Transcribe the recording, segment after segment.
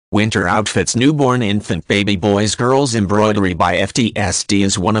Winter outfits. Newborn, infant, baby, boys, girls. Embroidery by FTSD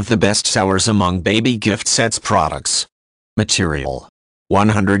is one of the best sellers among baby gift sets products. Material: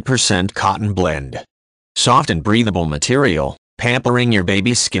 100% cotton blend. Soft and breathable material, pampering your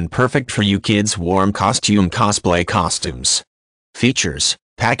baby's skin, perfect for you kids' warm costume cosplay costumes. Features: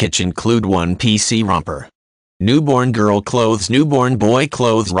 package include one PC romper, newborn girl clothes, newborn boy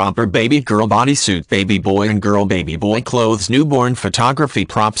clothes, romper, baby girl bodysuit, baby boy and girl baby boy clothes, newborn photography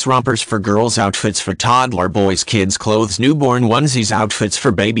props, rompers for girls, outfits for toddler boys, kids clothes, newborn onesies, outfits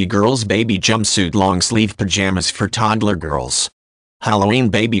for baby girls, baby jumpsuit, long sleeve pajamas for toddler girls. Halloween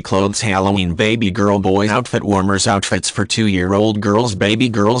baby clothes, Halloween baby girl boy outfit, warmers, outfits for 2-year-old girls, baby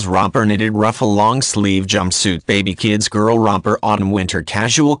girls, romper, knitted ruffle, long sleeve jumpsuit, baby kids girl romper, autumn winter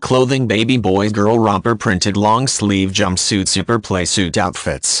casual clothing, baby boy girl romper, printed long sleeve jumpsuit, zipper, playsuit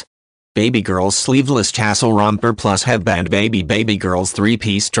outfits. Baby girls sleeveless tassel romper plus headband, baby girls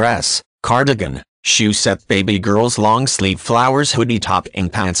 3-piece dress, cardigan, shoe set, baby girls long sleeve flowers hoodie, top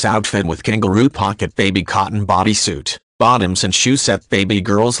and pants outfit with kangaroo pocket, baby cotton bodysuit, bottoms and shoe set, baby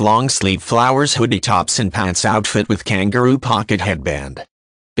girls long sleeve flowers hoodie, tops and pants outfit with kangaroo pocket, headband.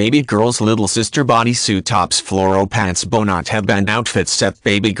 Baby girls little sister bodysuit, tops, floral pants, bow-knot headband outfit set,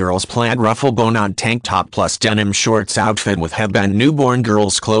 baby girls plaid ruffle bow-knot tank top plus denim shorts outfit with headband, newborn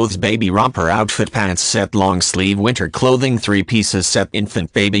girls clothes, baby romper outfit, pants set, long sleeve winter clothing 3 pieces set,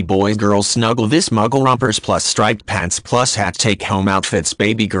 infant, baby boy girls snuggle this muggle rompers plus striped pants plus hat, take home outfits,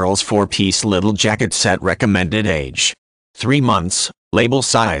 baby girls 4-piece little jacket set, recommended age 3 months, label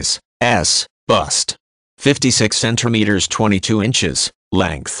size S, bust, 56 centimeters 22 inches,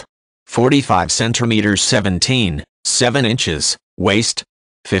 length 45 centimeters 7 inches, waist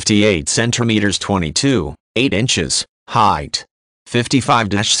 58 centimeters 8 inches, height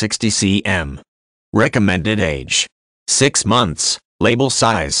 55-60 cm. Recommended age 6 months, label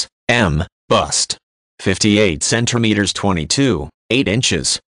size M, bust, 58 centimeters 8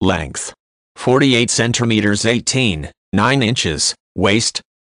 inches, length 48 centimeters 9 inches, waist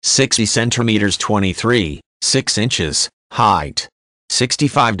 60 centimeters 6 inches, height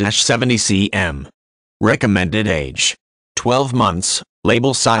 65-70 cm. Recommended age 12 months,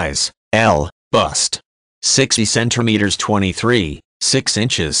 label size L, bust, 60 centimeters 6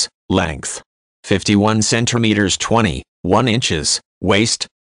 inches, length 51 centimeters 1 inches, waist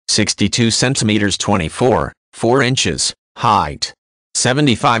 62 centimeters 4 inches, height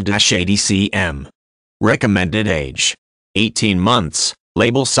 75-80 cm. Recommended age 18 months,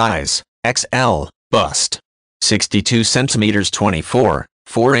 label size XL, bust, 62 centimeters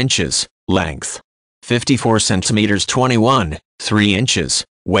 4 inches, length 54 centimeters 3 inches,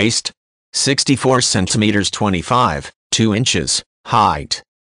 waist 64 centimeters 2 inches, height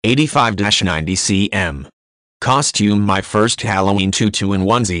 85-90 cm. Costume: my first Halloween tutu and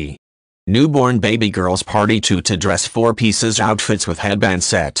onesie. Newborn baby girls party tutu dress, 4 pieces outfits with headband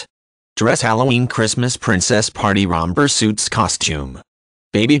set. Dress Halloween Christmas princess party romper suits costume.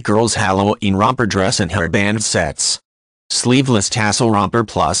 Baby girls Halloween romper dress and hairband sets. Sleeveless tassel romper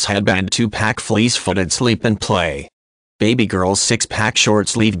plus headband 2-pack fleece footed sleep and play. Baby girls 6-pack short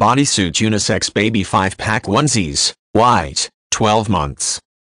sleeve bodysuit Unisex-Baby 5-pack onesies, white, 12 months.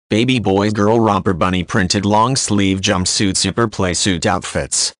 Baby boy girl romper bunny printed long sleeve jumpsuit zipper playsuit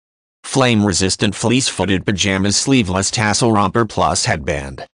outfits. Flame resistant fleece footed pajamas sleeveless tassel romper plus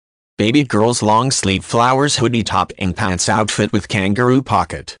headband. Baby girls long sleeve flowers hoodie, top and pants outfit with kangaroo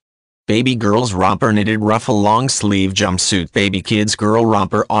pocket. Baby girls romper knitted ruffle long sleeve jumpsuit, baby kids girl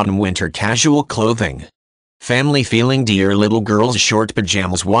romper autumn winter casual clothing. Family feeling dear little girls short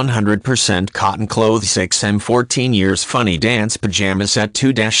pajamas 100% cotton clothes 6M 14 years funny dance pajama set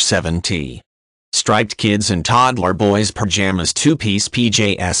 2-7T. Striped kids and toddler boys pajamas 2-piece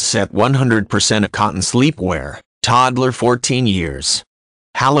PJS set 100% cotton sleepwear, toddler 14 years.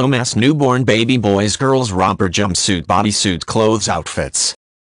 Hallowmas newborn baby boys girls romper jumpsuit bodysuit clothes outfits.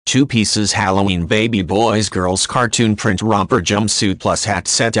 2 pieces Halloween baby boys girls cartoon print romper jumpsuit plus hat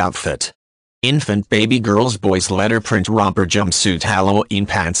set outfit. Infant baby girls boys letter print romper jumpsuit Halloween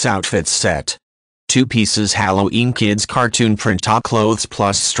pants outfits set. 2 pieces Halloween kids cartoon print top clothes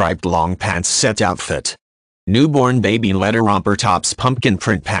plus striped long pants set outfit. Newborn baby letter romper tops pumpkin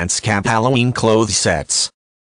print pants cap Halloween clothes sets.